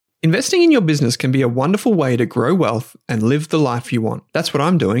Investing in your business can be a wonderful way to grow wealth and live the life you want. That's what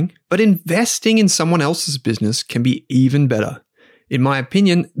I'm doing. But investing in someone else's business can be even better. In my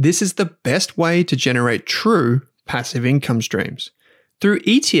opinion, this is the best way to generate true passive income streams. Through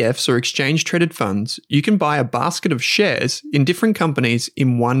ETFs or exchange traded funds, you can buy a basket of shares in different companies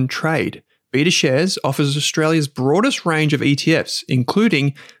in one trade. BetaShares offers Australia's broadest range of ETFs,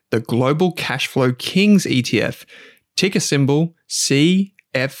 including the Global Cashflow Kings ETF, ticker symbol CFLO,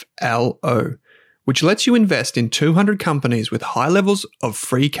 which lets you invest in 200 companies with high levels of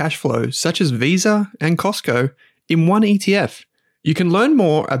free cash flow, such as Visa and Costco, in one ETF. You can learn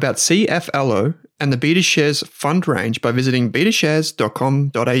more about CFLO and the BetaShares fund range by visiting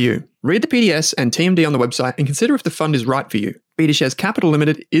betashares.com.au. Read the PDS and TMD on the website and consider if the fund is right for you. BetaShares Capital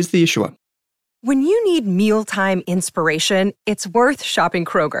Limited is the issuer. When you need mealtime inspiration, it's worth shopping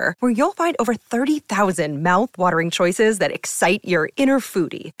Kroger, where you'll find over 30,000 mouth-watering choices that excite your inner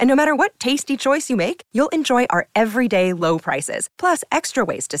foodie. And no matter what tasty choice you make, you'll enjoy our everyday low prices, plus extra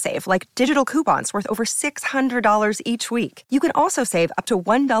ways to save, like digital coupons worth over $600 each week. You can also save up to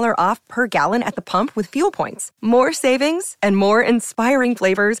 $1 off per gallon at the pump with fuel points. More savings and more inspiring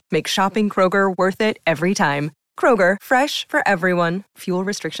flavors make shopping Kroger worth it every time. Kroger, fresh for everyone. Fuel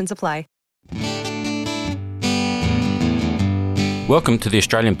restrictions apply. Welcome to the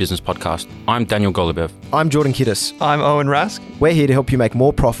Australian Business Podcast. I'm Daniel Golubev. I'm Jordan Kiddis. I'm Owen Rask. We're here to help you make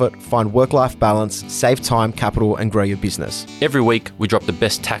more profit, find work-life balance, save time, capital, and grow your business. Every week, we drop the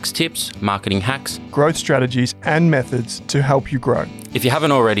best tax tips, marketing hacks, growth strategies, and methods to help you grow. If you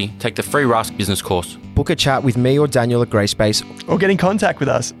haven't already, take the free Rask business course. Book a chat with me or Daniel at Grayspace. Or get in contact with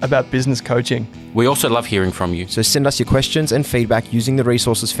us about business coaching. We also love hearing from you. So send us your questions and feedback using the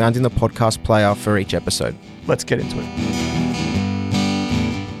resources found in the podcast player for each episode. Let's get into it.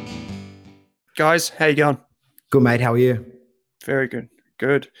 Guys, how you going? Good, mate. How are you? Very good.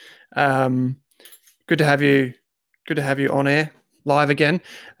 Good. Good to have you. Good to have you on air live again.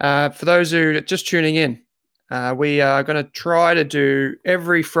 For those who are just tuning in, we are going to try to do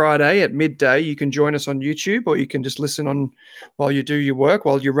every Friday at midday. You can join us on YouTube, or you can just listen on while you do your work,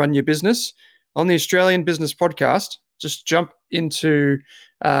 while you run your business on the Australian Business Podcast. Just jump into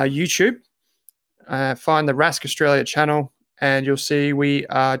YouTube, find the Rask Australia channel, and you'll see we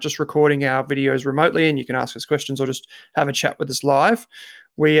are just recording our videos remotely, and you can ask us questions or just have a chat with us live.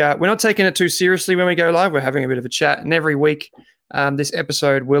 We're not taking it too seriously when we go live. We're having a bit of a chat, and every week this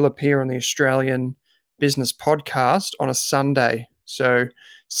episode will appear on the Australian Business Podcast on a Sunday. So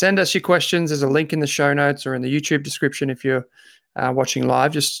send us your questions. There's a link in the show notes or in the YouTube description if you're watching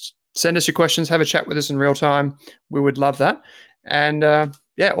live. Just send us your questions. Have a chat with us in real time. We would love that. And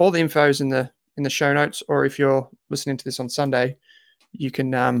all the info is in the show notes, or if you're listening to this on Sunday, you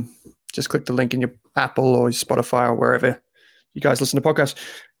can just click the link in your Apple or Spotify or wherever you guys listen to podcasts.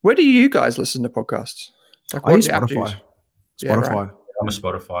 Where do you guys listen to podcasts? Like, I use Spotify. Yeah, right. I'm a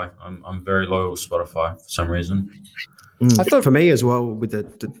Spotify. I'm very loyal to Spotify for some reason. I thought for me as well, with the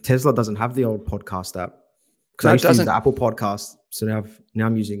Tesla doesn't have the old podcast app, because I used to use the Apple podcast. So now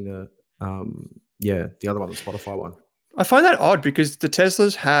I'm using the other one, the Spotify one. I find that odd because the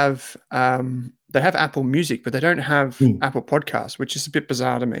Teslas have Apple Music, but they don't have Apple Podcasts, which is a bit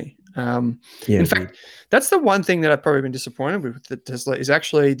bizarre to me. In fact, that's the one thing that I've probably been disappointed with the Tesla is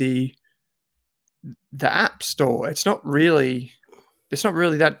actually the App Store. It's not really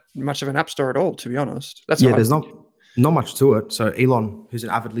that much of an app store at all, to be honest. There's not much to it. So Elon, who's an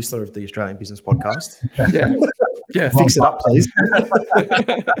avid listener of the Australian Business Podcast, fix it up, please.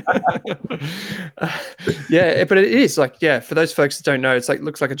 But it is for those folks that don't know, it's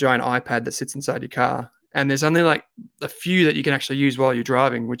looks like a giant iPad that sits inside your car, and there's only like a few that you can actually use while you're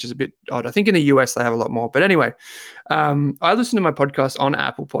driving, which is a bit odd. I think in the US they have a lot more. But anyway, I listen to my podcast on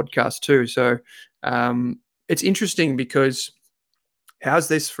Apple Podcasts too. So it's interesting because how's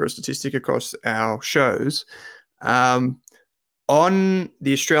this for a statistic across our shows? On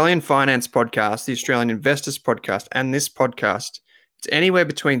the Australian Finance Podcast, the Australian Investors Podcast, and this podcast, it's anywhere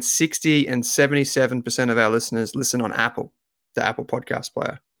between 60 and 77% of our listeners listen on Apple, the Apple Podcast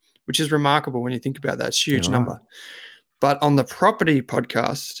player, which is remarkable when you think about that. It's a huge number. But on the Property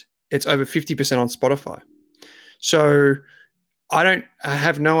Podcast, it's over 50% on Spotify. So I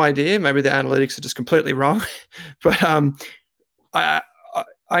have no idea. Maybe the analytics are just completely wrong. But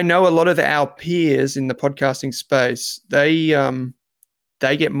I know a lot of our peers in the podcasting space, they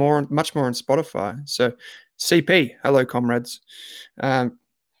get much more on Spotify. So CP, hello comrades.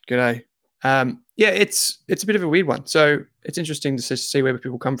 G'day. It's a bit of a weird one. So it's interesting to see where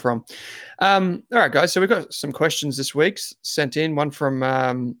people come from. All right, guys. So we've got some questions this week sent in. One from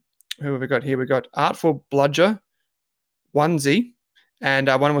who have we got here? We've got Artful Bludger, Onesie, and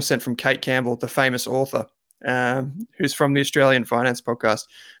one was sent from Kate Campbell, the famous author, who's from the Australian Finance Podcast.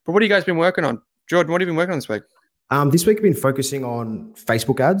 But what have you guys been working on? Jordan, what have you been working on this week? This week I've been focusing on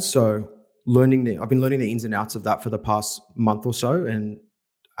Facebook ads. So I've been learning the ins and outs of that for the past month or so. And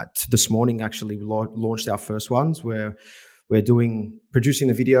this morning, actually, we launched our first ones where we're producing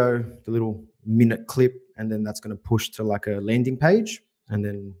the video, the little minute clip, and then that's going to push to like a landing page. And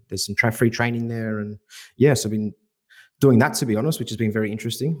then there's some free training there. And yeah, so I've been doing that, to be honest, which has been very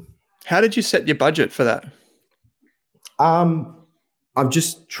interesting. How did you set your budget for that? I'm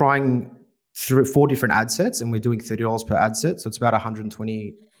just trying through 4 different ad sets, and we're doing $30 per ad set. So it's about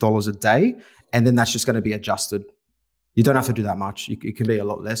 $120 a day. And then that's just going to be adjusted. You don't have to do that much. It can be a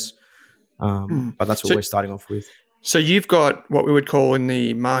lot less. But that's what we're starting off with. So you've got what we would call in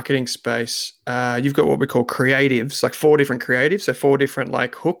the marketing space, you've got what we call creatives, like 4 different creatives. So 4 different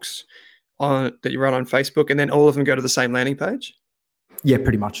like hooks that you run on Facebook, and then all of them go to the same landing page? Yeah,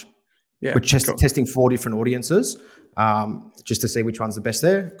 pretty much. Yeah, we're testing 4 different audiences just to see which one's the best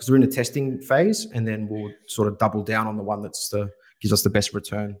there, because we're in a testing phase, and then we'll sort of double down on the one gives us the best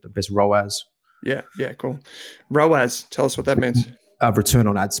return, the best ROAS. Yeah, cool. ROAS, tell us what that means. Return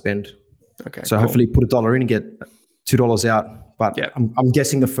on ad spend. Okay. So hopefully put $1 in and get $2 out. But I'm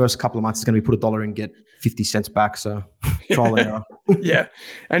guessing the first couple of months is going to be put $1 in and get 50 cents back. So trial and error. Yeah.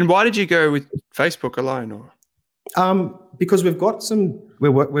 And why did you go with Facebook alone? Or? Because we've got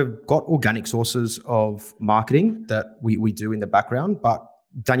organic sources of marketing that we do in the background. But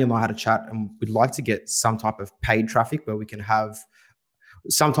Daniel and I had a chat, and we'd like to get some type of paid traffic where we can have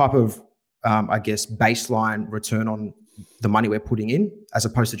some type of, baseline return on the money we're putting in, as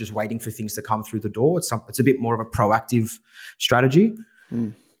opposed to just waiting for things to come through the door. It's a bit more of a proactive strategy.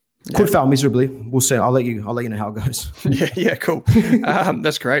 Could fail miserably. We'll see. I'll let you know how it goes. Yeah, cool.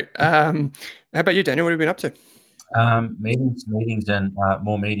 That's great. How about you, Daniel? What have you been up to? Meetings, and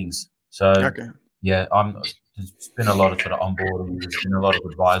more meetings. So yeah, there's been a lot of sort of onboarding. There's been a lot of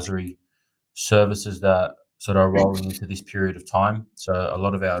advisory services that sort of are rolling into this period of time. So a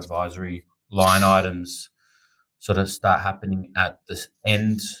lot of our advisory line items sort of start happening at the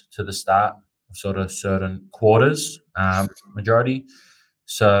end to the start of sort of certain quarters, majority.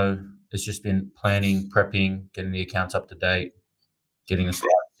 So it's just been planning, prepping, getting the accounts up to date, getting the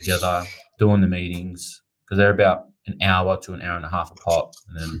slides together, doing the meetings, because they're about an hour to an hour and a half a pop,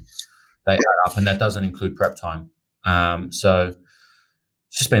 and then they add up, and that doesn't include prep time. So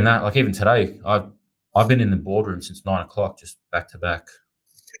it's just been that. Like even today, I've been in the boardroom since 9 o'clock, just back to back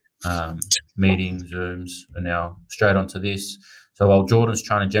meetings, Zooms, and now straight onto this. So while Jordan's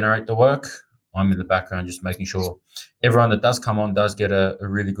trying to generate the work, I'm in the background just making sure everyone that does come on does get a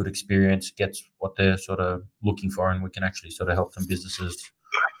really good experience, gets what they're sort of looking for, and we can actually sort of help some businesses.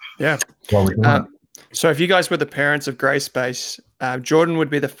 Yeah. While we're doing it. So if you guys were the parents of Grey Space, Jordan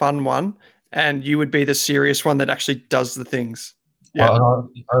would be the fun one, and you would be the serious one that actually does the things. Yeah.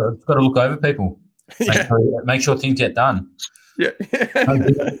 I've got to look over people. Make sure things get done. Yeah.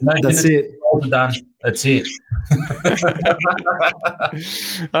 That's it. Done. That's it.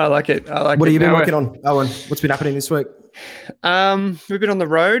 I like it. What have you been working on, Owen? What's been happening this week? We've been on the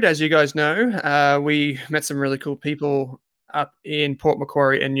road, as you guys know. We met some really cool people up in Port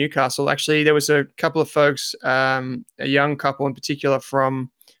Macquarie and Newcastle. Actually, there was a couple of folks, a young couple in particular from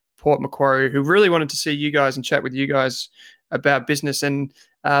Port Macquarie, who really wanted to see you guys and chat with you guys about business. And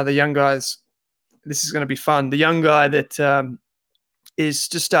the young guys, this is going to be fun. The young guy that is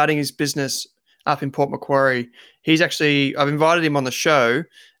just starting his business up in Port Macquarie, I've invited him on the show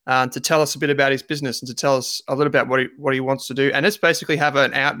to tell us a bit about his business and to tell us a little about what he wants to do. And let's basically have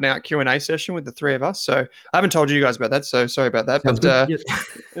an out and out Q&A session with the 3 of us. So I haven't told you guys about that, so sorry about that.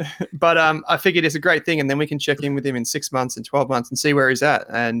 But I figured it's a great thing, and then we can check in with him in 6 months and 12 months and see where he's at,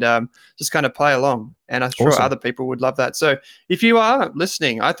 and just kind of play along. And I'm sure other people would love that. So if you are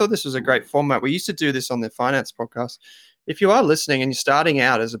listening, I thought this was a great format. We used to do this on the finance podcast. If you are listening and you're starting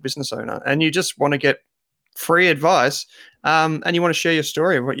out as a business owner and you just want to get free advice, and you want to share your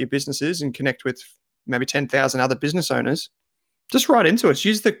story of what your business is and connect with maybe 10,000 other business owners, just write into us.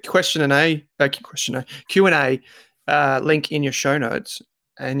 Use the Q&A link in your show notes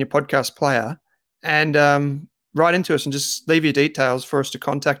and your podcast player, and write into us and just leave your details for us to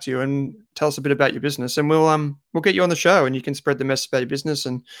contact you and tell us a bit about your business, and we'll get you on the show, and you can spread the message about your business,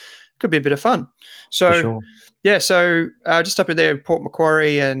 and it could be a bit of fun. So just up in there, Port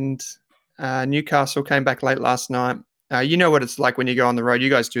Macquarie and Newcastle, came back late last night. You know what it's like when you go on the road. You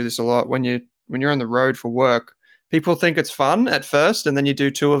guys do this a lot. When you're on the road for work, people think it's fun at first, and then you do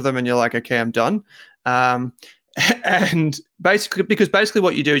 2 of them and you're like, okay, I'm done. And basically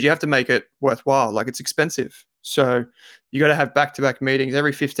what you do is you have to make it worthwhile. Like, it's expensive So you got to have back-to-back meetings.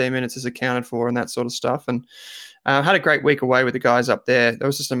 Every 15 minutes is accounted for and that sort of stuff. And had a great week away with the guys up there. There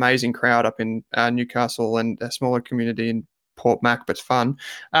was just an amazing crowd up in Newcastle and a smaller community in Port Mac, but fun.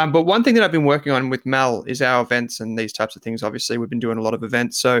 But one thing that I've been working on with Mel is our events and these types of things. Obviously, we've been doing a lot of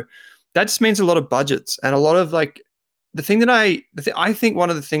events. So that just means a lot of budgets and a lot of like the thing that I think one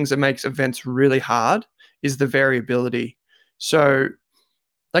of the things that makes events really hard is the variability. So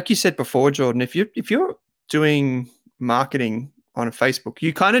like you said before, Jordan, if you're doing marketing on Facebook,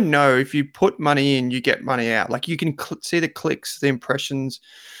 you kind of know if you put money in, you get money out. Like you can see the clicks, the impressions,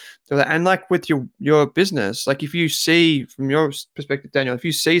 and like with your business, like if you see from your perspective, Daniel, if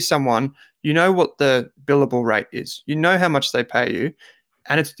you see someone, you know what the billable rate is, you know how much they pay you,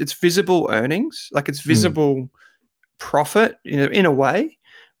 and it's visible earnings, like it's visible profit in a way.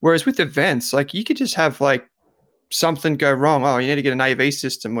 Whereas with events, like you could just have like something go wrong. Oh, you need to get an AV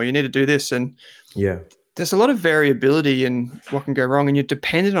system, or you need to do this, and there's a lot of variability in what can go wrong, and you're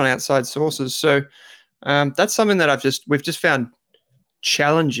dependent on outside sources. So that's something that we've just found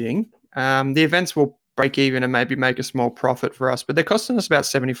challenging. The events will break even and maybe make a small profit for us, but they're costing us about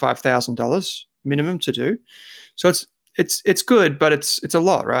 $75,000 minimum to do. So it's good, but it's a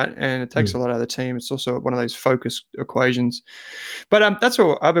lot, right? And it takes a lot out of the team. It's also one of those focus equations. But that's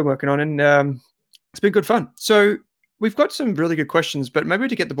what I've been working on, and it's been good fun. So we've got some really good questions, but maybe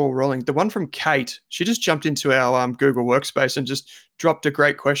to get the ball rolling, the one from Kate, she just jumped into our Google Workspace and just dropped a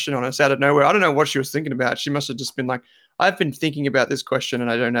great question on us out of nowhere. I don't know what she was thinking about. She must have just been like, I've been thinking about this question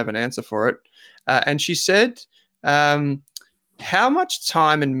and I don't have an answer for it. And she said, how much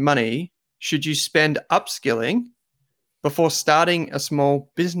time and money should you spend upskilling before starting a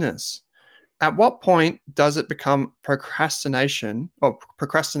small business? At what point does it become procrastination or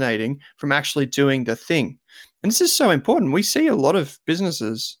procrastinating from actually doing the thing? And this is so important. We see a lot of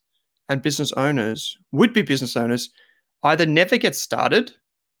businesses and business owners, would-be business owners, either never get started,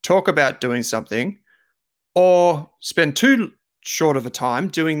 talk about doing something, or spend too short of a time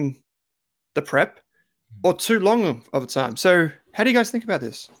doing the prep, or too long of a time. So how do you guys think about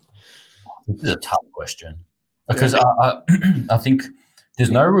this? This is a tough question because I think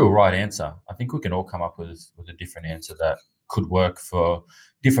there's no real right answer. I think we can all come up with a different answer that could work for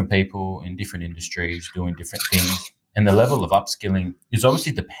different people in different industries doing different things. And the level of upskilling is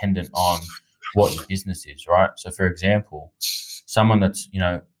obviously dependent on what your business is, right? So, for example, someone that's,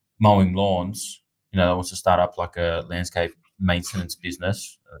 mowing lawns, wants to start up like a landscape maintenance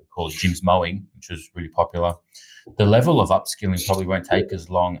business called Jim's Mowing, which is really popular. The level of upskilling probably won't take as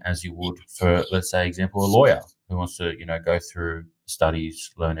long as you would for, let's say, example, a lawyer who wants to, go through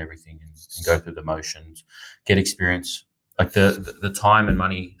studies, learn everything and go through the motions, get experience. Like the time and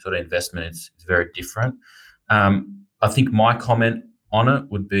money sort of investment is very different. I think my comment on it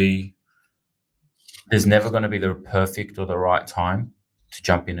would be there's never going to be the perfect or the right time to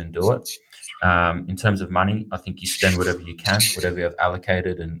jump in and do it. In terms of money, I think you spend whatever you can, whatever you have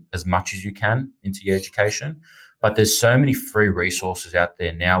allocated and as much as you can into your education. But there's so many free resources out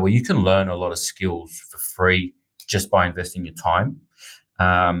there now where you can learn a lot of skills for free just by investing your time.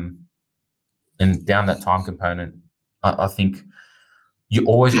 And down that time component, I think you're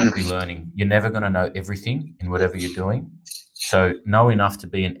always going to be learning. You're never going to know everything in whatever you're doing. So know enough to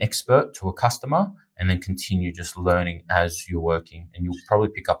be an expert to a customer and then continue just learning as you're working. And you'll probably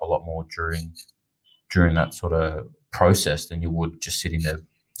pick up a lot more during that sort of process than you would just sitting there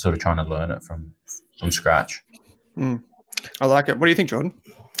sort of trying to learn it from scratch. I like it. What do you think, Jordan?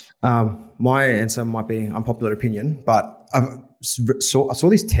 My answer might be unpopular opinion, but I saw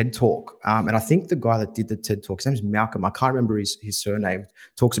this TED talk, and I think the guy that did the TED talk, his name is Malcolm. I can't remember his surname.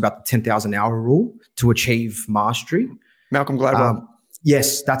 Talks about the 10,000 hour rule to achieve mastery. Malcolm Gladwell.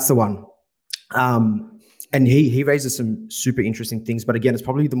 Yes, that's the one. And he raises some super interesting things, but again, it's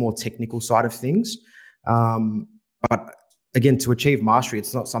probably the more technical side of things. But again, to achieve mastery,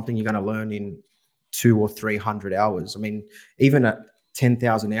 it's not something you're going to learn in 200 or 300 hours. I mean, even at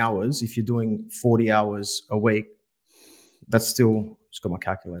 10,000 hours, if you're doing 40 hours a week, that's still, just got my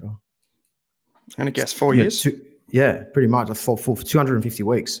calculator. I'm going to guess 4 years. Pretty much for 250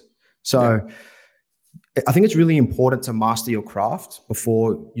 weeks. So I think it's really important to master your craft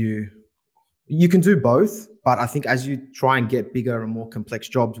before you can do both. But I think as you try and get bigger and more complex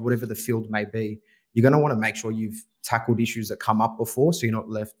jobs, whatever the field may be, you're going to want to make sure you've tackled issues that come up before, so you're not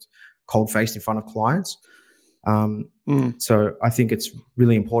left cold-faced in front of clients. So I think it's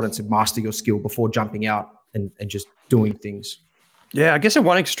really important to master your skill before jumping out and just doing things. Yeah, I guess at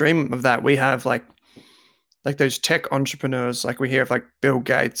one extreme of that, we have like those tech entrepreneurs, like we hear of like Bill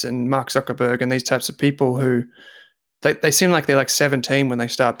Gates and Mark Zuckerberg and these types of people who they seem like they're like 17 when they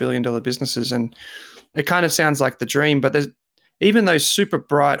start $1 billion businesses. And it kind of sounds like the dream, but there's even those super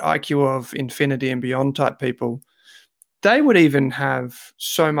bright IQ of infinity and beyond type people, they would even have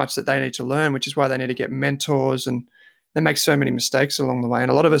so much that they need to learn, which is why they need to get mentors, and they make so many mistakes along the way. And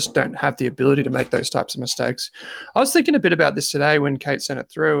a lot of us don't have the ability to make those types of mistakes. I was thinking a bit about this today when Kate sent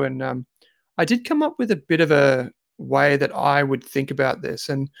it through, and I did come up with a bit of a way that I would think about this.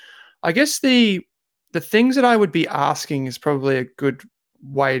 And I guess the things that I would be asking is probably a good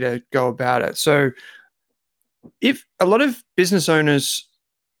way to go about it. So if a lot of business owners,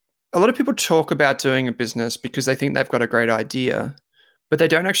 a lot of people talk about doing a business because they think they've got a great idea, but they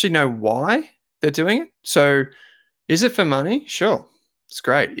don't actually know why they're doing it. So is it for money? Sure. It's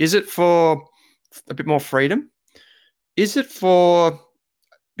great. Is it for a bit more freedom? Is it for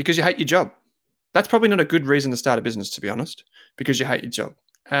because you hate your job? That's probably not a good reason to start a business, to be honest, because you hate your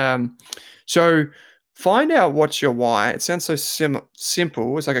job. So find out what's your why. It sounds so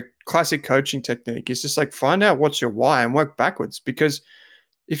simple. It's like a classic coaching technique. It's just like find out what's your why and work backwards. Because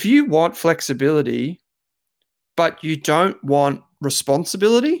if you want flexibility, but you don't want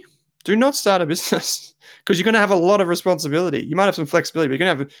responsibility, do not start a business because you're going to have a lot of responsibility. You might have some flexibility, but you're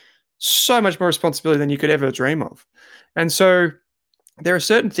going to have so much more responsibility than you could ever dream of. And so there are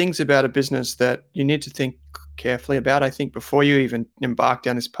certain things about a business that you need to think carefully about, I think, before you even embark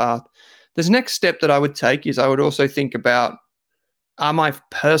down this path. The next step that I would take is I would also think about, are my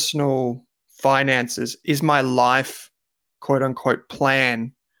personal finances, is my life, quote unquote,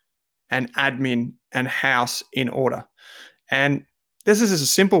 plan and admin and house in order? And this is a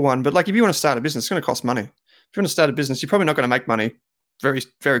simple one, but like if you want to start a business, it's going to cost money. If you want to start a business, you're probably not going to make money very,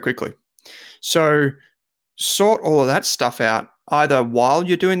 very quickly. So sort all of that stuff out either while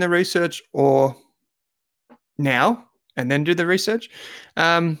you're doing the research or now and then do the research.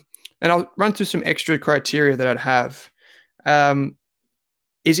 And I'll run through some extra criteria that I'd have.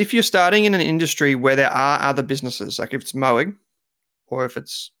 Is if you're starting in an industry where there are other businesses, like if it's mowing or if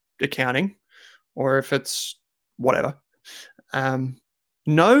it's accounting or if it's whatever,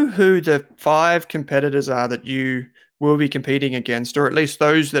 know who the 5 competitors are that you will be competing against, or at least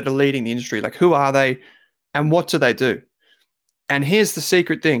those that are leading the industry. Like, who are they and what do they do? And here's the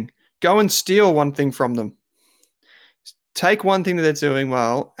secret thing. Go and steal one thing from them. Take one thing that they're doing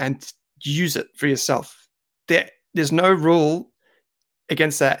well and use it for yourself. There's no rule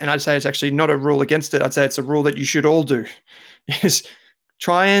against that. And I'd say it's actually not a rule against it. I'd say it's a rule that you should all do. Is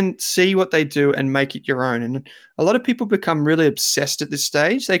try and see what they do and make it your own. And a lot of people become really obsessed at this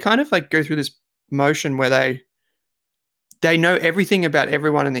stage. They kind of like go through this motion where they know everything about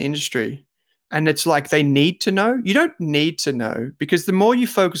everyone in the industry. And it's like they need to know. You don't need to know, because the more you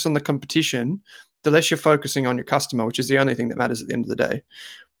focus on the competition, the less you're focusing on your customer, which is the only thing that matters at the end of the day.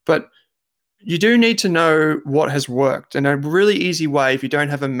 But you do need to know what has worked. And a really easy way, if you don't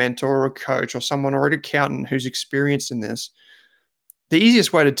have a mentor or a coach or someone or an accountant who's experienced in this, the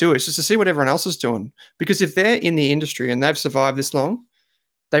easiest way to do it is just to see what everyone else is doing. Because if they're in the industry and they've survived this long,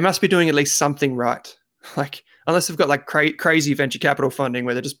 they must be doing at least something right. Like, unless they've got like crazy venture capital funding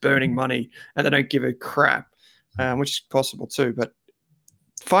where they're just burning money and they don't give a crap, which is possible too. But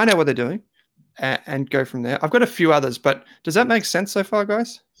find out what they're doing and go from there. I've got a few others, but does that make sense so far,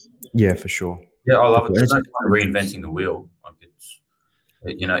 guys? Yeah, for sure. Yeah, I love it. There's no point of reinventing the wheel.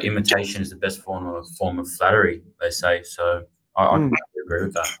 Like imitation is the best form of flattery, they say. So I completely agree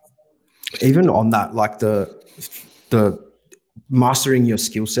with that. Even on that, like the mastering your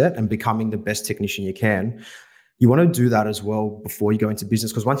skill set and becoming the best technician you can, you want to do that as well before you go into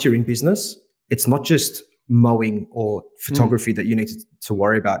business. Because once you're in business, it's not just mowing or photography that you need to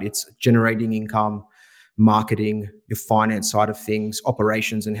worry about. It's generating income, marketing, your finance side of things,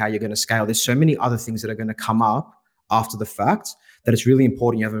 operations, and how you're going to scale. There's so many other things that are going to come up after the fact that it's really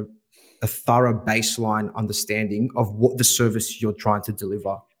important you have a thorough baseline understanding of what the service you're trying to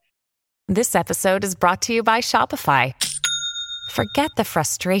deliver. This episode is brought to you by Shopify. Forget the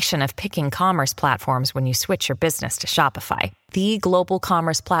frustration of picking commerce platforms when you switch your business to Shopify, the global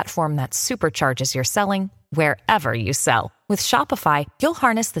commerce platform that supercharges your selling wherever you sell. With Shopify, you'll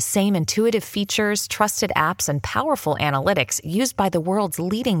harness the same intuitive features, trusted apps, and powerful analytics used by the world's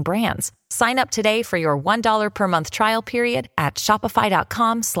leading brands. Sign up today for your $1 per month trial period at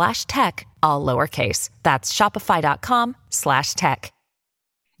shopify.com/tech, all lowercase. That's shopify.com/tech.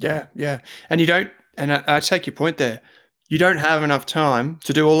 Yeah. And you don't, and I take your point there. You don't have enough time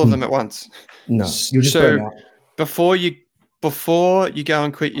to do all of them at once. No, you'll just burn out. Before you go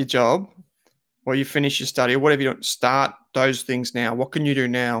and quit your job or you finish your study or whatever you do, start those things now. What can you do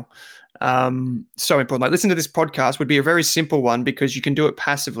now? So important. Like, listen to this podcast would be a very simple one because you can do it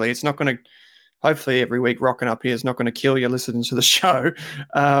passively. It's not going to, hopefully every week rocking up here is not going to kill you listening to the show.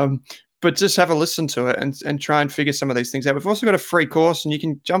 but just have a listen to it and try and figure some of these things out. We've also got a free course, and you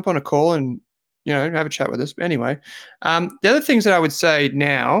can jump on a call and have a chat with us. But anyway, the other things that I would say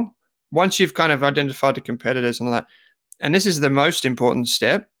now, once you've kind of identified the competitors and all that, and this is the most important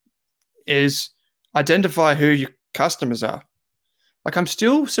step, is identify who your customers are. Like, I'm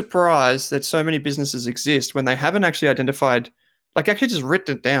still surprised that so many businesses exist when they haven't actually identified, like actually just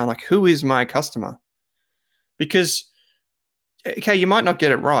written it down, like, who is my customer? Because, okay, you might not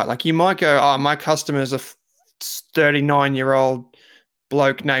get it right. Like, you might go, oh, my customer is a 39-year-old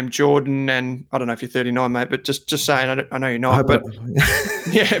bloke named Jordan, and I don't know if you're 39, mate, but just saying, I know you're not, but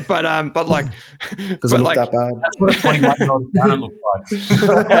yeah, but like, doesn't look that bad. That's what a 21-year-old doesn't look like.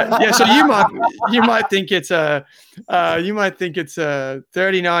 yeah. So you might think it's a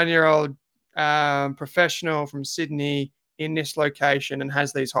 39-year-old professional from Sydney in this location and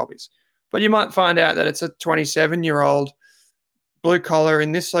has these hobbies, but you might find out that it's a 27-year-old blue collar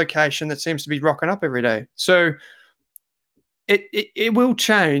in this location that seems to be rocking up every day. So it will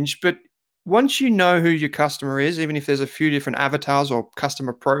change, but once you know who your customer is, even if there's a few different avatars or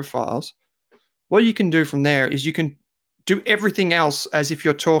customer profiles, what you can do from there is you can do everything else as if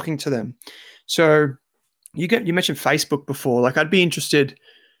you're talking to them. So you mentioned Facebook before. Like, I'd be interested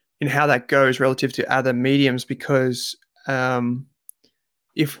in how that goes relative to other mediums, because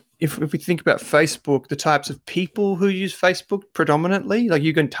if we think about Facebook, the types of people who use Facebook predominantly, like,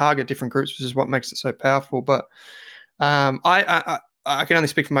 you can target different groups, which is what makes it so powerful. But I can only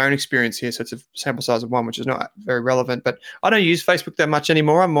speak from my own experience here, so it's a sample size of one, which is not very relevant. But I don't use Facebook that much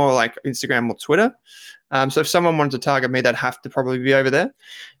anymore. I'm more like Instagram or Twitter. So if someone wanted to target me, they'd have to probably be over there.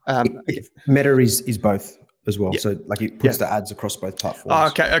 Meta is both as well. Yeah. So like, it puts the ads across both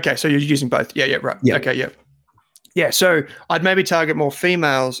platforms. Oh, okay. So you're using both. Yeah, right. Yeah. Okay, yeah. Yeah, so I'd maybe target more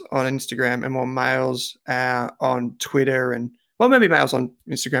females on Instagram and more males on Twitter, and maybe males on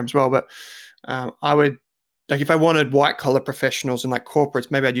Instagram as well. But I would, like, if I wanted white collar professionals and like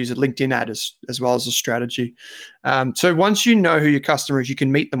corporates, maybe I'd use a LinkedIn ad as well as a strategy. So once you know who your customer is, you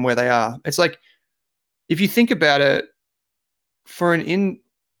can meet them where they are. It's like, if you think about it, for an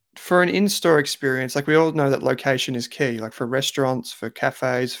in-store experience, like, we all know that location is key. Like, for restaurants, for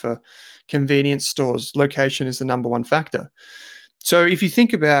cafes, for convenience stores, location is the number one factor. So if you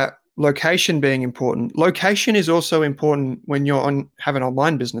think about location being important, location is also important when you're have an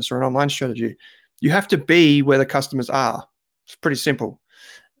online business or an online strategy. You have to be where the customers are. It's pretty simple.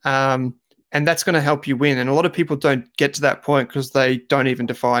 And that's going to help you win. And a lot of people don't get to that point because they don't even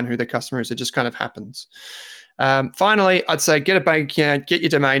define who their customer is. It just kind of happens. Finally, I'd say get a bank account, get your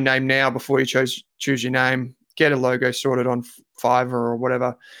domain name now before you choose your name, get a logo sorted on Fiverr or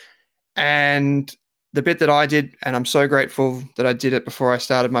whatever. And the bit that I did, and I'm so grateful that I did it before I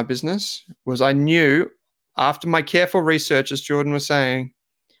started my business, was I knew, after my careful research, as Jordan was saying,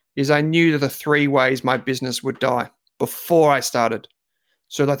 I knew that the 3 ways my business would die before I started.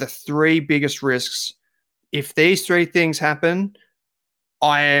 So, like, the 3 biggest risks, if these 3 things happen,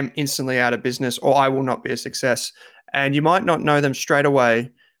 I am instantly out of business, or I will not be a success. And you might not know them straight away,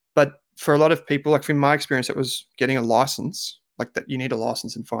 but for a lot of people, like, from my experience, it was getting a license. Like, that, you need a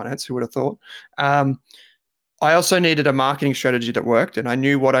license in finance. Who would have thought? I also needed a marketing strategy that worked, and I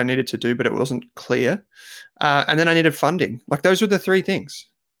knew what I needed to do, but it wasn't clear. And then I needed funding. Like, those were the 3 things.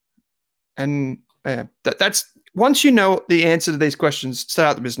 And that's, once you know the answer to these questions,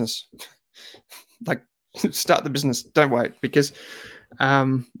 start the business. Like, start the business. Don't wait, because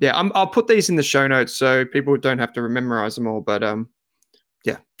I'll put these in the show notes so people don't have to memorize them all. But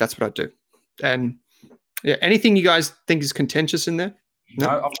that's what I do. And anything you guys think is contentious in there? No,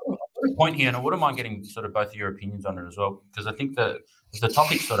 I've got a point here, and I wouldn't mind getting sort of both of your opinions on it as well, because I think that if the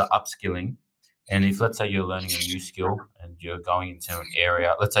topic's sort of upskilling, and if, let's say, you're learning a new skill and you're going into an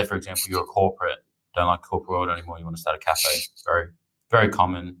area, let's say, for example, you're a corporate, don't like corporate world anymore, you want to start a cafe, very, very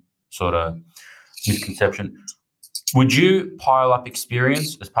common sort of misconception. Would you pile up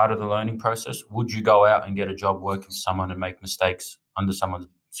experience as part of the learning process? Would you go out and get a job working for someone and make mistakes under someone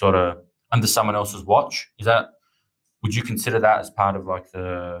else's watch? Would you consider that as part of like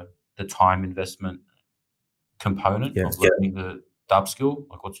the time investment component of learning the upskill?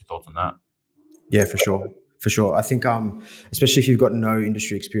 Like, what's your thoughts on that? Yeah, for sure. I think, especially if you've got no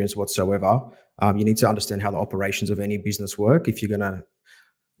industry experience whatsoever, you need to understand how the operations of any business work if you're going to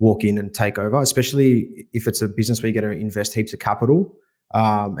walk in and take over, especially if it's a business where you're going to invest heaps of capital,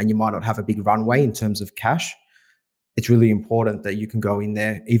 and you might not have a big runway in terms of cash. It's really important that you can go in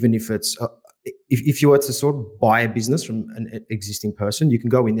there, even if it's if you were to sort of buy a business from an existing person, you can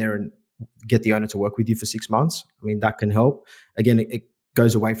go in there and get the owner to work with you for 6 months. I mean, that can help. Again, it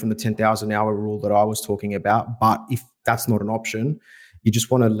goes away from the 10,000 hour rule that I was talking about. But if that's not an option, you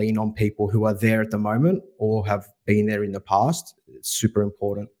just want to lean on people who are there at the moment or have been there in the past. It's super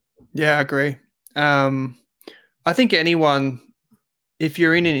important. Yeah, I agree. I think anyone, if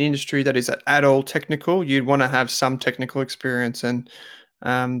you're in an industry that is at all technical, you'd want to have some technical experience, and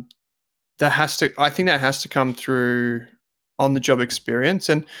I think that has to come through on the job experience.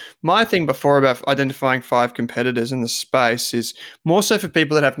 And my thing before about identifying 5 competitors in the space is more so for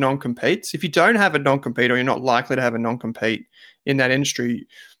people that have non-competes. If you don't have a non-compete, or you're not likely to have a non-compete in that industry,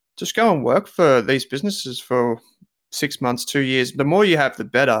 just go and work for these businesses for 6 months, 2 years. The more you have, the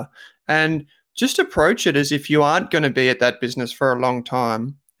better. And just approach it as if you aren't going to be at that business for a long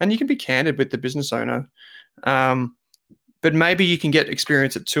time. And you can be candid with the business owner. But maybe you can get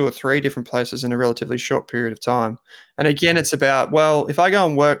experience at 2 or 3 different places in a relatively short period of time. And again, it's about, well, if I go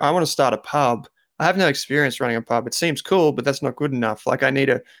and work, I want to start a pub. I have no experience running a pub. It seems cool, but that's not good enough. Like, I need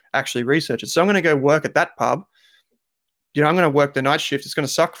to actually research it. So I'm going to go work at that pub. I'm going to work the night shift. It's going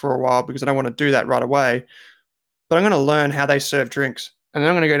to suck for a while because I don't want to do that right away. But I'm going to learn how they serve drinks. And then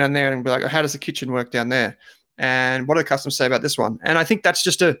I'm going to go down there and be like, how does the kitchen work down there? And what do the customers say about this one? And I think that's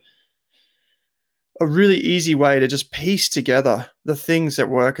just a really easy way to just piece together the things that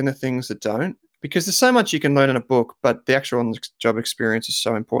work and the things that don't, because there's so much you can learn in a book, but the actual job experience is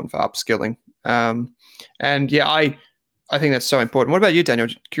so important for upskilling. And yeah, I think that's so important. What about you, Daniel?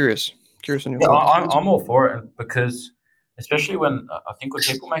 Curious on your thoughts. I'm all for it, because especially when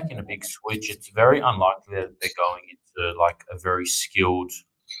people making a big switch, it's very unlikely that they're going into like a very skilled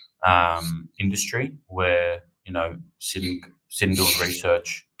industry where sitting doing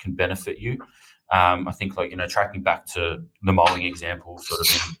research can benefit you. I think, tracking back to the mowing example, sort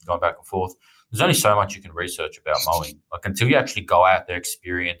of going back and forth, there's only so much you can research about mowing. Like, until you actually go out there,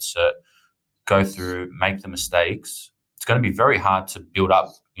 experience it, go through, make the mistakes, it's going to be very hard to build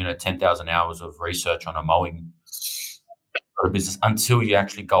up, 10,000 hours of research on a mowing sort of business until you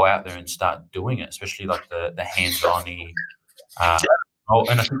actually go out there and start doing it, especially like the hands-on-y.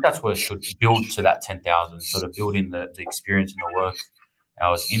 And I think that's where it should build to that 10,000, sort of build in the experience and the work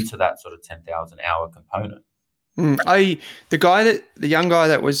hours into that sort of 10,000 hour component. The young guy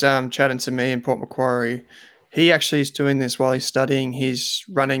that was chatting to me in Port Macquarie, he actually is doing this while he's studying. He's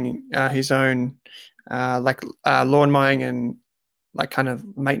running his own lawn mowing and like kind of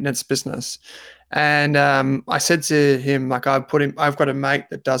maintenance business. And I said to him, like, I've got a mate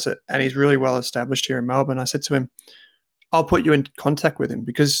that does it, and he's really well established here in Melbourne. I said to him, I'll put you in contact with him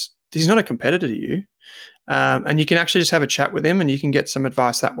because he's not a competitor to you. And you can actually just have a chat with him, and you can get some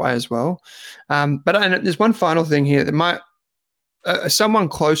advice that way as well. But there's one final thing here that might someone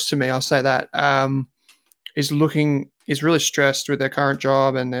close to me, I'll say that, is really stressed with their current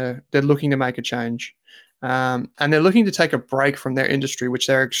job, and they're looking to make a change, and they're looking to take a break from their industry, which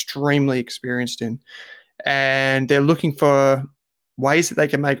they're extremely experienced in, and they're looking for ways that they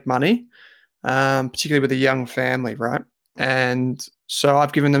can make money, particularly with a young family, right? And so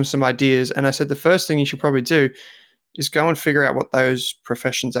I've given them some ideas, and I said the first thing you should probably do is go and figure out what those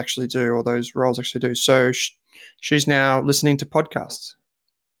professions actually do, or those roles actually do. So she's now listening to podcasts.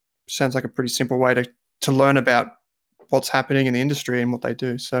 Sounds like a pretty simple way to learn about what's happening in the industry and what they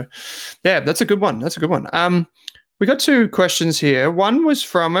do. So yeah, that's a good one. We got 2 questions here. One was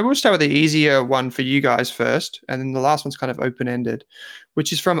maybe we'll start with the easier one for you guys first, and then the last one's kind of open-ended,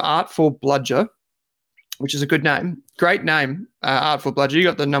 which is from Artful Bludger, which is a good name. Great name, Artful Bludger. You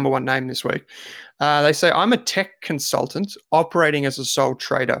got the number 1 name this week. They say, I'm a tech consultant operating as a sole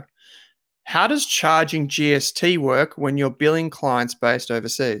trader. How does charging GST work when you're billing clients based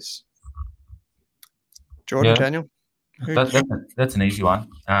overseas? Jordan, Daniel? That's an easy one.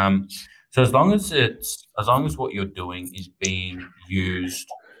 So as long as what you're doing is being used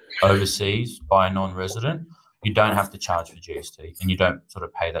overseas by a non-resident, you don't have to charge for GST, and you don't sort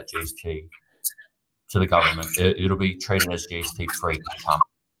of pay that GST to the government. It'll be treated as GST-free income.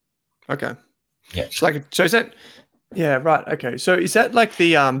 Okay. Yeah. So is that? Yeah. Right. Okay. So is that like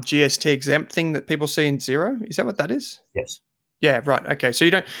the GST exempt thing that people see in Xero? Is that what that is? Yes. Yeah. Right. Okay. So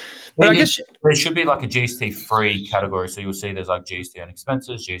you don't. But I guess there should be like a GST-free category. So you'll see there's like GST on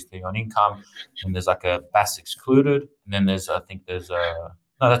expenses, GST on income, and there's like a BAS excluded, and then that's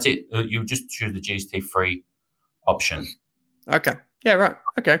it. You just choose the GST-free option. Okay. Yeah, right.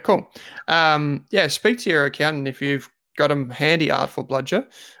 Okay, cool. Yeah, speak to your accountant if you've got them handy, Artful Bludger.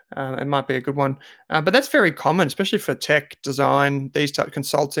 It might be a good one. But that's very common, especially for tech, design,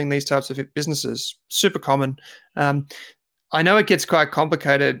 consulting, these types of businesses. Super common. I know it gets quite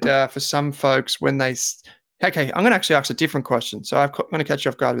complicated for some folks when they... Okay, I'm going to actually ask a different question. So I'm going to catch you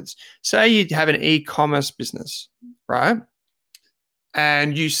off guard with this. Say you have an e-commerce business, right?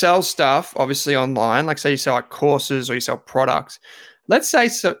 And you sell stuff, obviously, online. Like, say you sell like courses or you sell products. let's say,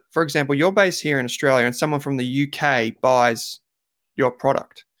 so, for example, you're based here in Australia and someone from the UK buys your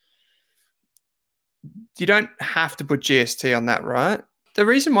product. You don't have to put GST on that, right? The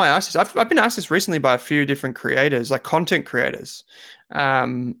reason why I asked this, I've been asked this recently by a few different creators, like content creators.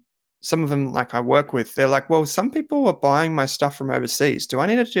 Some of them, like I work with, they're like, well, some people are buying my stuff from overseas. Do I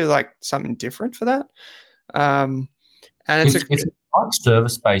need to do like something different for that? And it's like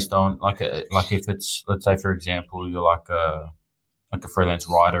service based on like if it's, let's say for example, you're like a freelance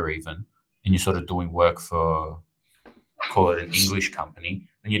writer even, and you're sort of doing work for, call it an English company,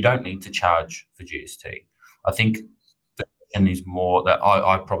 then you don't need to charge for GST. I think the question is more that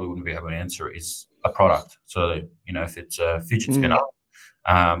I probably wouldn't be able to answer is a product. So, if it's a fidget spinner,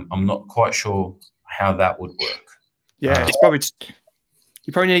 I'm not quite sure how that would work. Yeah, it's probably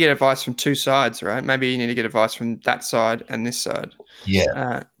you probably need to get advice from two sides, right? Maybe you need to get advice from that side and this side.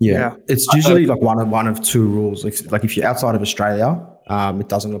 Yeah. It's usually like one of two rules. Like if you're outside of Australia, it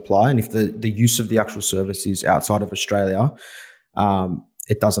doesn't apply, and if the use of the actual service is outside of Australia,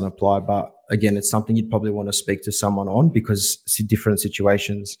 it doesn't apply. But again, it's something you'd probably want to speak to someone on, because different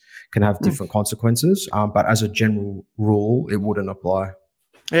situations can have different consequences. But as a general rule, it wouldn't apply.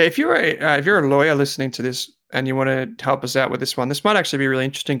 Yeah, if you're a lawyer listening to this and you want to help us out with this one, this might actually be really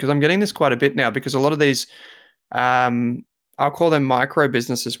interesting, because I'm getting this quite a bit now, because a lot of these, I'll call them micro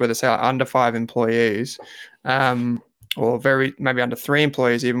businesses, where they say like under 5 employees, or maybe under 3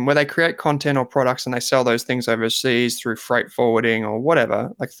 employees even, where they create content or products and they sell those things overseas through freight forwarding or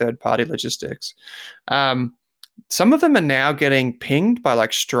whatever, like third-party logistics. Some of them are now getting pinged by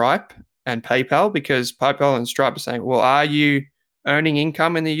like Stripe and PayPal, because PayPal and Stripe are saying, well, are you earning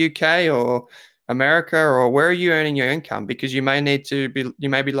income in the UK or America, or where are you earning your income? Because you may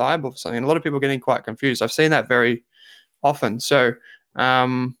be liable for something. And a lot of people are getting quite confused. I've seen that very often. So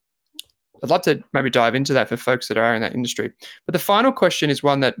I'd love to maybe dive into that for folks that are in that industry. But the final question is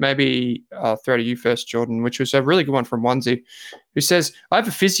one that maybe I'll throw to you first, Jordan, which was a really good one from Onesie, who says, I have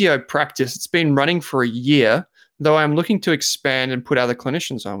a physio practice. It's been running for a year, though I'm looking to expand and put other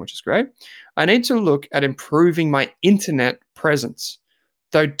clinicians on, which is great. I need to look at improving my internet presence,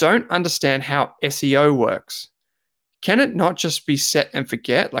 though don't understand how SEO works. Can it not just be set and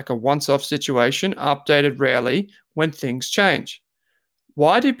forget, like a once-off situation, updated rarely when things change?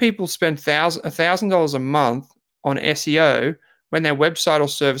 Why do people spend $1,000 a month on SEO when their website or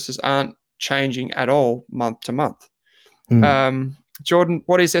services aren't changing at all month to month? Jordan,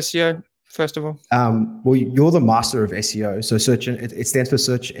 what is SEO, first of all? Well, you're the master of SEO. So it stands for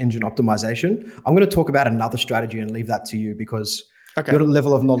search engine optimization. I'm going to talk about another strategy and leave that to you, because your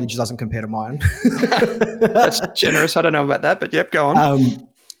level of knowledge doesn't compare to mine. That's generous. I don't know about that, but yep, go on.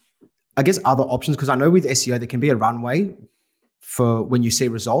 I guess other options, because I know with SEO, there can be a runway for when you see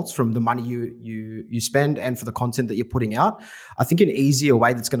results from the money you spend and for the content that you're putting out. I think an easier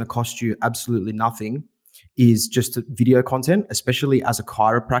way that's going to cost you absolutely nothing is just video content, especially as a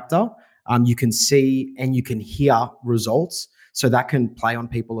chiropractor. You can see and you can hear results, so that can play on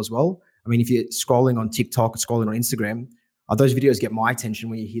people as well. I mean, if you're scrolling on TikTok or scrolling on Instagram, those videos get my attention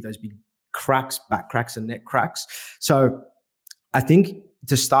when you hear those big cracks, back cracks and neck cracks. So I think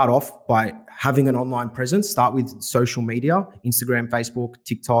to start off by having an online presence, start with social media, Instagram, Facebook,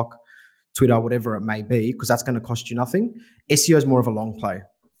 TikTok, Twitter, whatever it may be, because that's going to cost you nothing. SEO is more of a long play.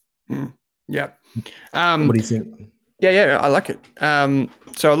 Yeah. What do you think? Yeah, I like it.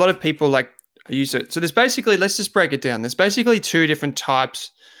 So a lot of people like use it. So there's basically, let's just break it down. There's basically 2 different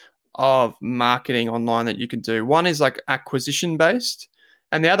types of marketing online that you can do. One is like acquisition based,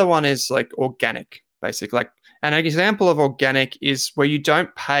 and the other one is like organic, basically. Like an example of organic is where you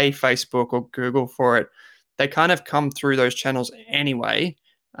don't pay Facebook or Google for it. They kind of come through those channels anyway,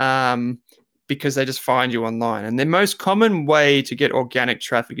 because they just find you online. And the most common way to get organic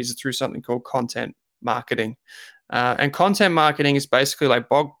traffic is through something called content marketing. And content marketing is basically like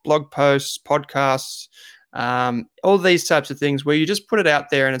blog posts, podcasts, all these types of things where you just put it out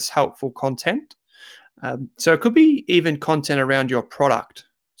there and it's helpful content. So it could be even content around your product.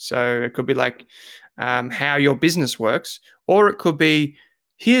 So it could be like how your business works, or it could be,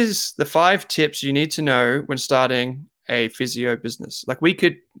 here's the 5 tips you need to know when starting a physio business. Like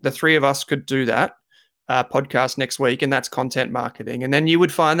the 3 of us could do that podcast next week, and that's content marketing. And then you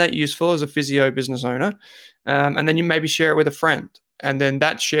would find that useful as a physio business owner. And then you maybe share it with a friend. And then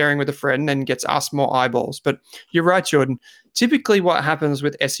that sharing with a friend then gets us more eyeballs. But you're right, Jordan. Typically what happens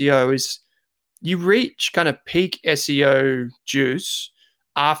with SEO is you reach kind of peak SEO juice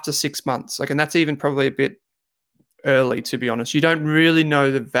after 6 months. And that's even probably a bit early, to be honest. You don't really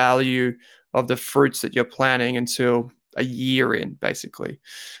know the value of the fruits that you're planting until a year in, basically.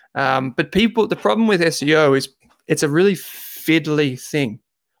 But the problem with SEO is it's a really fiddly thing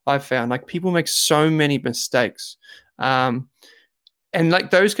I've found. Like, people make so many mistakes. And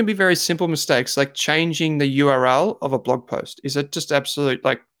like, those can be very simple mistakes, like changing the URL of a blog post. Is it just absolute,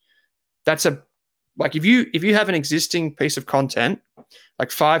 like, that's a, like, if you have an existing piece of content,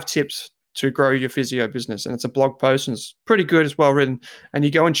 like 5 tips to grow your physio business, and it's a blog post and it's pretty good, it's well written, and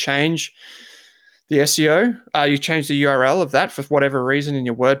you go and change the SEO, you change the URL of that for whatever reason in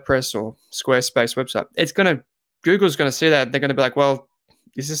your WordPress or Squarespace website, Google's going to see that. They're going to be like, well,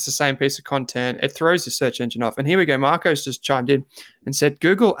 is this the same piece of content? It throws the search engine off. And here we go. Marco's just chimed in and said,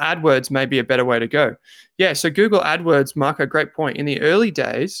 Google AdWords may be a better way to go. Yeah, so Google AdWords, Marco, great point. In the early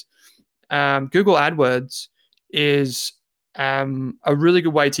days, Google AdWords is a really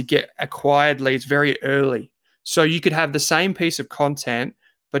good way to get acquired leads very early. So you could have the same piece of content,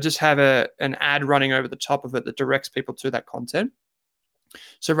 but just have an ad running over the top of it that directs people to that content.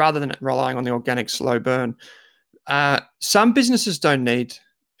 So rather than relying on the organic slow burn, some businesses don't need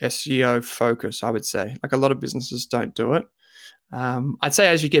SEO focus, I would say. Like, a lot of businesses don't do it. I'd say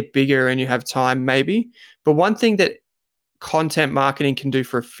as you get bigger and you have time, maybe. But one thing that content marketing can do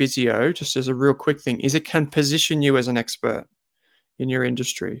for a physio, just as a real quick thing, is it can position you as an expert in your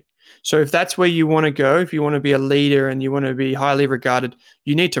industry. So if that's where you want to go, if you want to be a leader and you want to be highly regarded,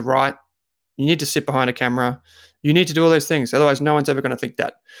 you need to write, you need to sit behind a camera, you need to do all those things. Otherwise, no one's ever going to think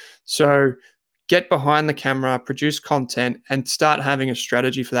that. So get behind the camera, produce content, and start having a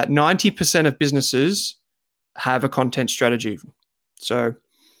strategy for that. 90% of businesses have a content strategy. So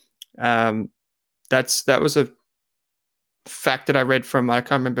that was a fact that I read from, I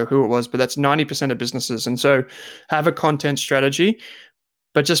can't remember who it was, but that's 90% of businesses. And so have a content strategy,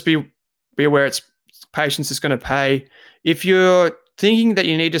 but just be aware it's patience is going to pay. If you're thinking that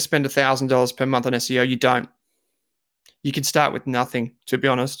you need to spend $1,000 per month on SEO, you don't. You could start with nothing, to be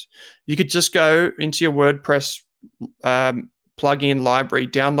honest. You could just go into your WordPress plugin library,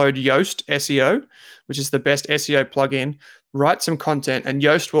 download Yoast SEO, which is the best SEO plugin, write some content, and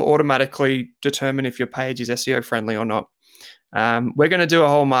Yoast will automatically determine if your page is SEO friendly or not. We're going to do a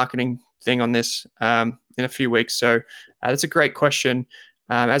whole marketing thing on this in a few weeks. So that's a great question.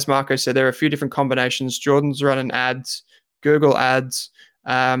 As Marco said, there are a few different combinations. Jordan's running ads, Google ads.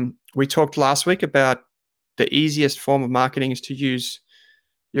 We talked last week about the easiest form of marketing is to use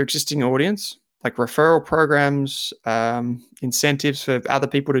your existing audience, like referral programs, incentives for other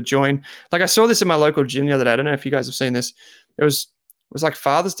people to join. Like, I saw this in my local gym the other day. I don't know if you guys have seen this. It was like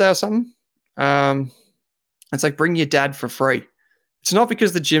Father's Day or something. It's like, bring your dad for free. It's not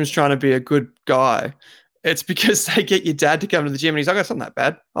because the gym's trying to be a good guy. It's because they get your dad to come to the gym and he's like, that's not that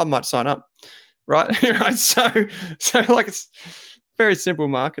bad. I might sign up. Right. Right. So like, it's very simple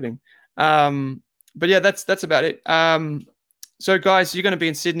marketing. But yeah, that's about it. So guys, you're going to be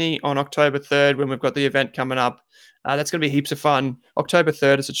in Sydney on October 3rd when we've got the event coming up. That's going to be heaps of fun. October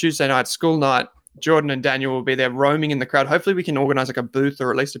 3rd, it's a Tuesday night, school night. Jordan and Daniel will be there roaming in the crowd. Hopefully we can organize like a booth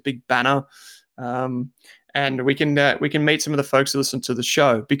or at least a big banner. And we can meet some of the folks who listen to the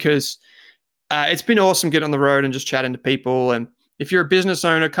show, because it's been awesome getting on the road and just chatting to people. And if you're a business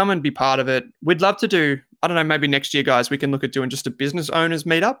owner, come and be part of it. We'd love to do, I don't know, maybe next year, guys, we can look at doing just a business owners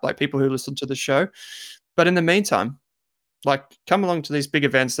meetup, like people who listen to the show. But in the meantime, like, come along to these big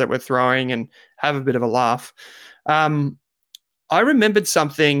events that we're throwing and have a bit of a laugh. I remembered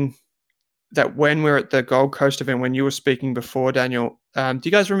something that when we were at the Gold Coast event, when you were speaking before, Daniel, do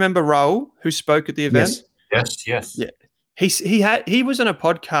you guys remember Raul, who spoke at the event? Yes. Yeah. He was on a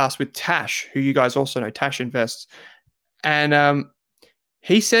podcast with Tash, who you guys also know, Tash Invests. And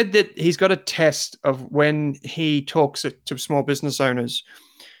he said that he's got a test of when he talks to small business owners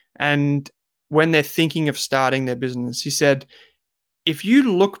and when they're thinking of starting their business. He said, if you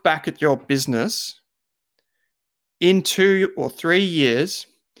look back at your business in 2 or 3 years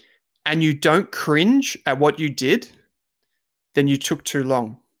and you don't cringe at what you did, then you took too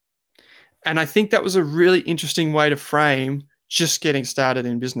long. And I think that was a really interesting way to frame just getting started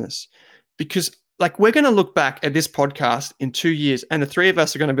in business, because like, we're going to look back at this podcast in 2 years and the three of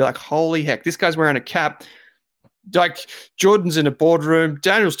us are going to be like, holy heck, this guy's wearing a cap. Like, Jordan's in a boardroom,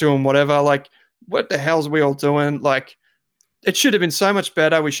 Daniel's doing whatever. Like, what the hell's we all doing? Like, it should have been so much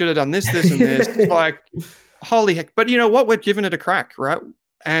better. We should have done this, and this. Like, holy heck. But you know what? We're giving it a crack, right?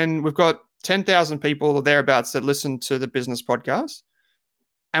 And we've got 10,000 people or thereabouts that listen to the business podcast.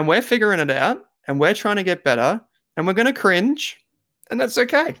 And we're figuring it out. And we're trying to get better. And we're going to cringe. And that's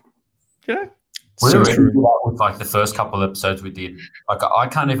okay. You know? We were really good with like the first couple of episodes we did. Like, I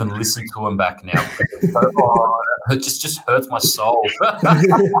can't even listen to them back now. It just hurts my soul.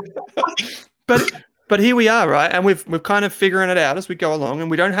 But here we are, right? And we've kind of figuring it out as we go along, and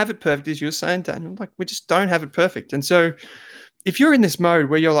we don't have it perfect, as you were saying, Daniel. Like, we just don't have it perfect. And so if you're in this mode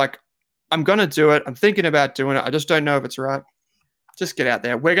where you're like, I'm going to do it, I'm thinking about doing it, I just don't know if it's right, just get out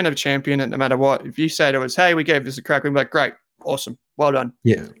there. We're going to champion it no matter what. If you say to us, hey, we gave this a crack, we're like, great, awesome, well done.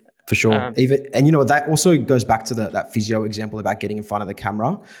 Yeah, for sure. And you know, that also goes back to that physio example about getting in front of the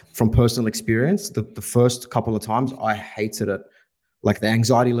camera. From personal experience, the first couple of times I hated it. Like the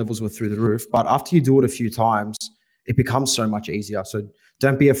anxiety levels were through the roof. But after you do it a few times, it becomes so much easier. So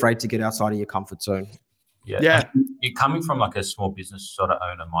don't be afraid to get outside of your comfort zone. Yeah. You're coming from like a small business sort of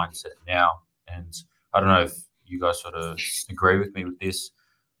owner mindset now. And I don't know if you guys sort of agree with me with this,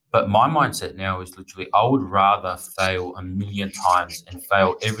 but my mindset now is literally I would rather fail a million times and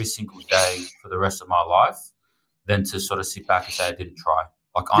fail every single day for the rest of my life than to sort of sit back and say I didn't try.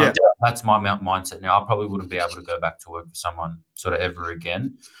 Like that's my mindset now. I probably wouldn't be able to go back to work for someone sort of ever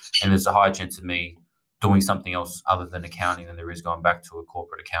again. And there's a high chance of me doing something else other than accounting than there is going back to a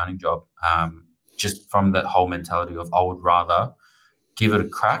corporate accounting job. Just from that whole mentality of I would rather give it a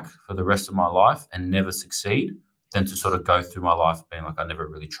crack for the rest of my life and never succeed than to sort of go through my life being like I never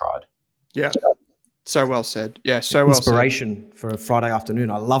really tried. Yeah. So well said. Yeah, so well said. Inspiration for a Friday afternoon.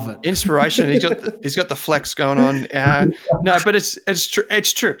 I love it. Inspiration. He's got the flex going on. No, but it's true.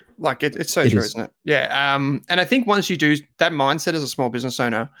 It's true. Like it's so true, isn't it? Yeah. And I think once you do that mindset as a small business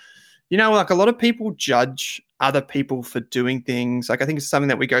owner, you know, like a lot of people judge other people for doing things. Like I think it's something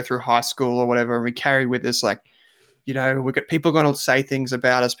that we go through high school or whatever, and we carry with us. Like, you know, we've got people going to say things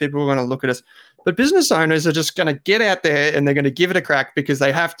about us. People are going to look at us. But business owners are just going to get out there and they're going to give it a crack because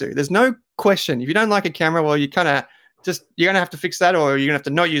they have to. There's no question. If you don't like a camera, well, you're going to have to fix that, or you're going to have to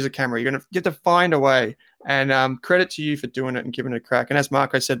not use a camera. You're going to get to find a way. And credit to you for doing it and giving it a crack. And as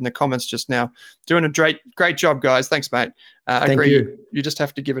Marco said in the comments just now, doing a great job, guys. Thanks, mate. Thank you. You just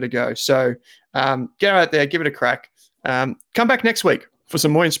have to give it a go. So get out there, give it a crack. Come back next week for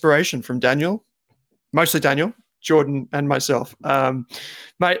some more inspiration from Daniel, mostly Daniel, Jordan, and myself.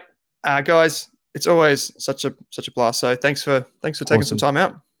 Mate, guys, it's always such a blast. So thanks for taking some time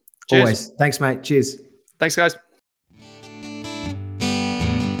out. Cheers. Always. Thanks, mate. Cheers. Thanks, guys.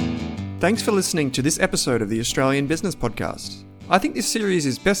 Thanks for listening to this episode of the Australian Business Podcast. I think this series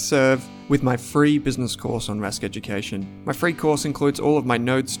is best served with my free business course on Rask Education. My free course includes all of my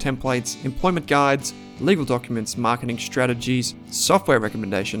notes, templates, employment guides, legal documents, marketing strategies, software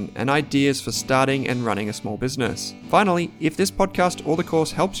recommendation, and ideas for starting and running a small business. Finally, if this podcast or the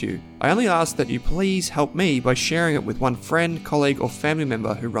course helps you, I only ask that you please help me by sharing it with one friend, colleague, or family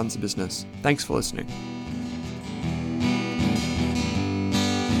member who runs a business. Thanks for listening.